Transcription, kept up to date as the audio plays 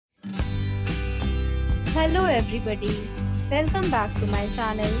Hello everybody, welcome back to my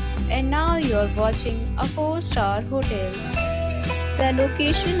channel and now you are watching a 4-star hotel. The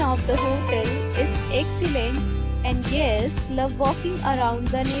location of the hotel is excellent and guests love walking around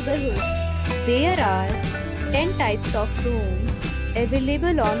the neighborhood. There are 10 types of rooms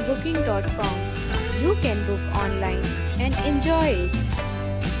available on booking.com. You can book online and enjoy it.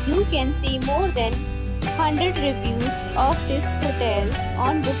 You can see more than 100 reviews of this hotel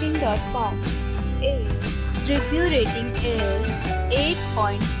on booking.com. Its review rating is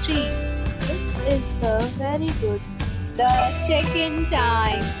 8.3, which is very good. The check-in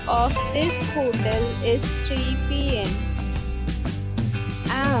time of this hotel is 3 p.m.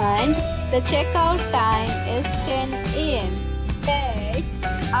 and the checkout time is 10 a.m. Pets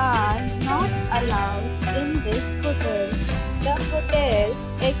are not allowed in this hotel. The hotel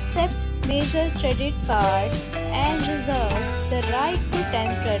accepts major credit cards and reserve the right to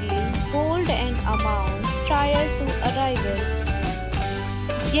temporarily hold an amount prior to arrival.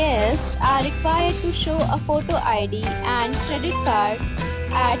 Guests are required to show a photo ID and credit card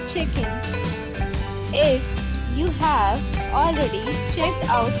at check-in. If you have already checked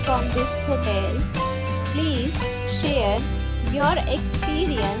out from this hotel, please share your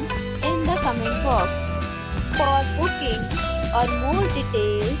experience in the comment box. For booking or more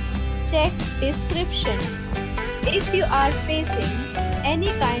details, check description. If you are facing any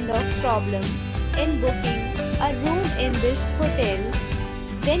kind of problem in booking a room in this hotel,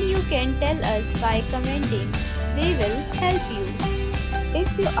 then you can tell us by commenting. We will help you.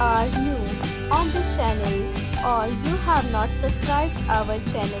 If you are new on this channel or you have not subscribed our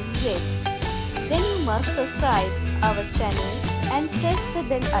channel yet, then you must subscribe our channel and press the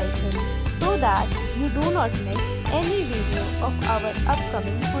bell icon so that you do not miss any video of our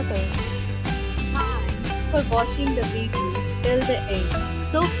upcoming hotel. Thanks for watching the video till the end.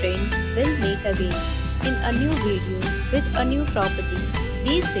 So friends, we'll meet again in a new video with a new property.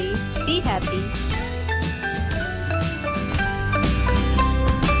 Be safe, be happy.